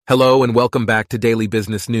Hello and welcome back to Daily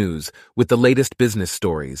Business News with the latest business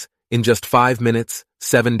stories in just 5 minutes,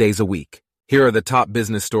 7 days a week. Here are the top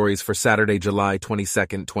business stories for Saturday, July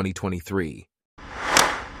 22nd, 2023.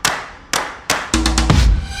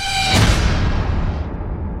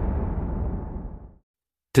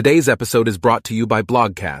 Today's episode is brought to you by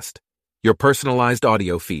Blogcast, your personalized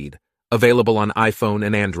audio feed, available on iPhone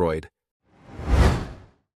and Android.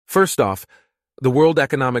 First off, the World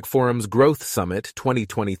Economic Forum's Growth Summit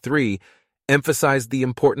 2023 emphasized the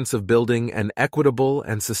importance of building an equitable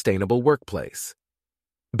and sustainable workplace.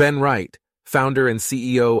 Ben Wright, founder and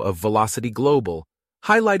CEO of Velocity Global,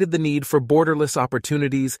 highlighted the need for borderless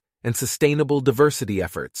opportunities and sustainable diversity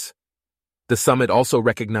efforts. The summit also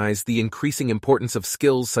recognized the increasing importance of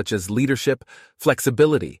skills such as leadership,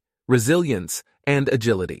 flexibility, resilience, and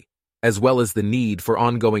agility, as well as the need for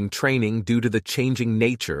ongoing training due to the changing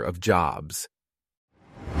nature of jobs.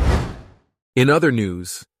 In other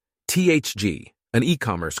news, THG, an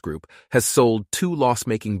e-commerce group, has sold 2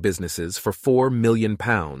 loss-making businesses for £4 million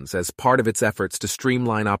as part of its efforts to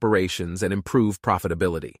streamline operations and improve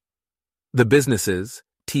profitability. The businesses,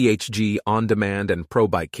 THG On Demand and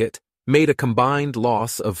ProBikeKit, made a combined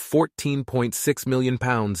loss of £14.6 million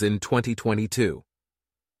in 2022.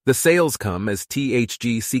 The sales come as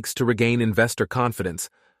THG seeks to regain investor confidence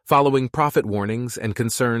following profit warnings and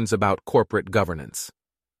concerns about corporate governance.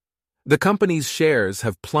 The company's shares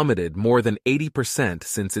have plummeted more than 80%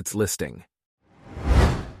 since its listing.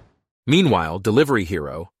 Meanwhile, Delivery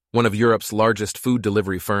Hero, one of Europe's largest food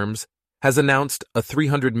delivery firms, has announced a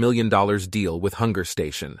 $300 million deal with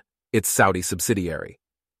HungerStation, its Saudi subsidiary.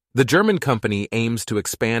 The German company aims to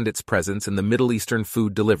expand its presence in the Middle Eastern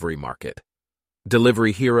food delivery market.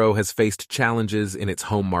 Delivery Hero has faced challenges in its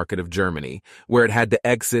home market of Germany, where it had to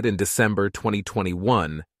exit in December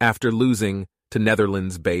 2021 after losing to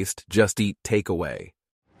Netherlands-based Just Eat Takeaway.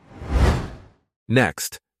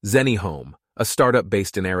 Next, ZenniHome, a startup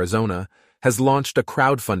based in Arizona, has launched a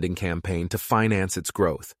crowdfunding campaign to finance its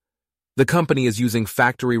growth. The company is using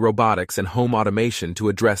factory robotics and home automation to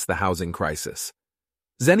address the housing crisis.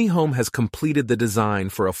 ZenniHome has completed the design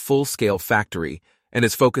for a full-scale factory and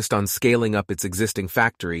is focused on scaling up its existing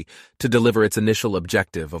factory to deliver its initial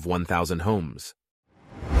objective of 1,000 homes.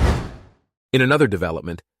 In another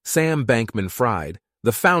development, Sam Bankman-Fried,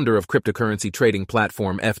 the founder of cryptocurrency trading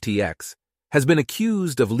platform FTX, has been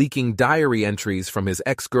accused of leaking diary entries from his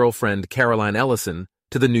ex-girlfriend Caroline Ellison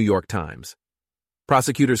to the New York Times.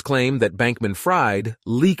 Prosecutors claim that Bankman-Fried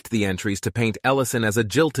leaked the entries to paint Ellison as a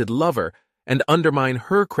jilted lover and undermine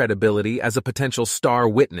her credibility as a potential star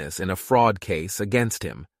witness in a fraud case against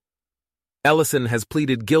him. Ellison has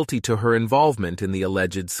pleaded guilty to her involvement in the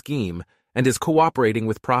alleged scheme and is cooperating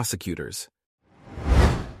with prosecutors.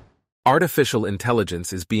 Artificial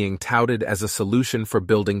intelligence is being touted as a solution for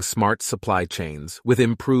building smart supply chains with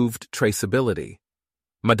improved traceability.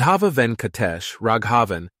 Madhava Venkatesh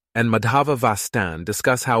Raghavan and Madhava Vastan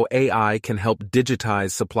discuss how AI can help digitize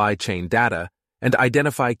supply chain data and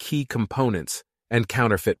identify key components and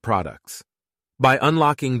counterfeit products. By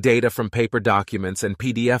unlocking data from paper documents and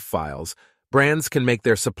PDF files, brands can make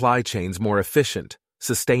their supply chains more efficient,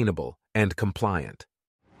 sustainable, and compliant.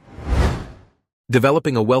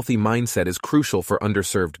 Developing a wealthy mindset is crucial for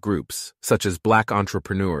underserved groups, such as Black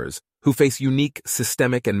entrepreneurs, who face unique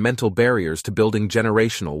systemic and mental barriers to building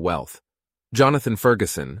generational wealth. Jonathan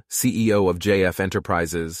Ferguson, CEO of JF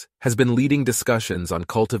Enterprises, has been leading discussions on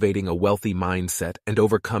cultivating a wealthy mindset and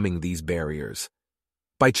overcoming these barriers.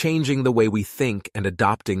 By changing the way we think and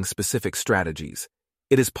adopting specific strategies,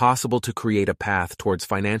 it is possible to create a path towards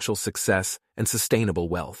financial success and sustainable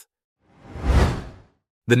wealth.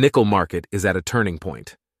 The nickel market is at a turning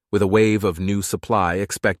point, with a wave of new supply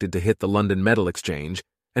expected to hit the London Metal Exchange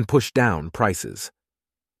and push down prices.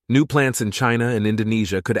 New plants in China and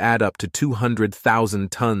Indonesia could add up to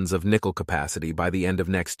 200,000 tons of nickel capacity by the end of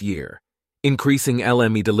next year, increasing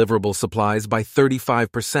LME deliverable supplies by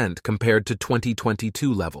 35% compared to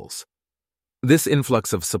 2022 levels. This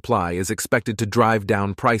influx of supply is expected to drive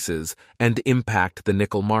down prices and impact the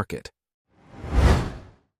nickel market.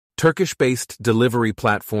 Turkish-based delivery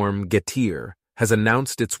platform Getir has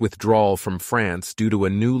announced its withdrawal from France due to a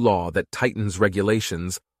new law that tightens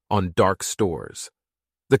regulations on dark stores.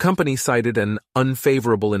 The company cited an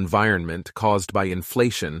unfavorable environment caused by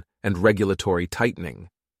inflation and regulatory tightening.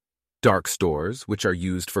 Dark stores, which are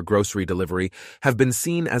used for grocery delivery, have been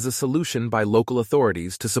seen as a solution by local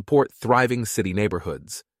authorities to support thriving city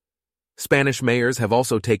neighborhoods. Spanish mayors have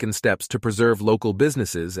also taken steps to preserve local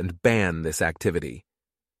businesses and ban this activity.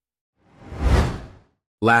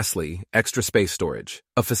 Lastly, Extra Space Storage,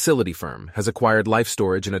 a facility firm, has acquired Life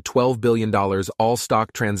Storage in a $12 billion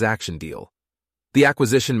all-stock transaction deal. The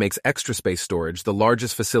acquisition makes Extra Space Storage the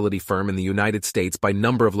largest facility firm in the United States by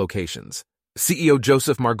number of locations. CEO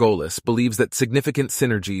Joseph Margolis believes that significant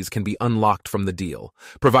synergies can be unlocked from the deal,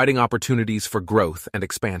 providing opportunities for growth and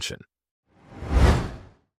expansion.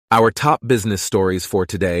 Our top business stories for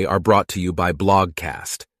today are brought to you by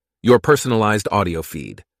Blogcast, your personalized audio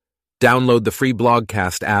feed. Download the free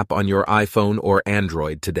Blogcast app on your iPhone or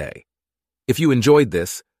Android today. If you enjoyed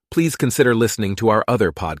this, please consider listening to our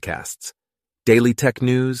other podcasts: Daily Tech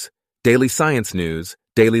News, Daily Science News,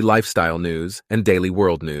 Daily Lifestyle News, and Daily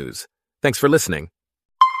World News. Thanks for listening.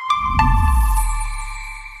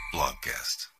 Blogcast.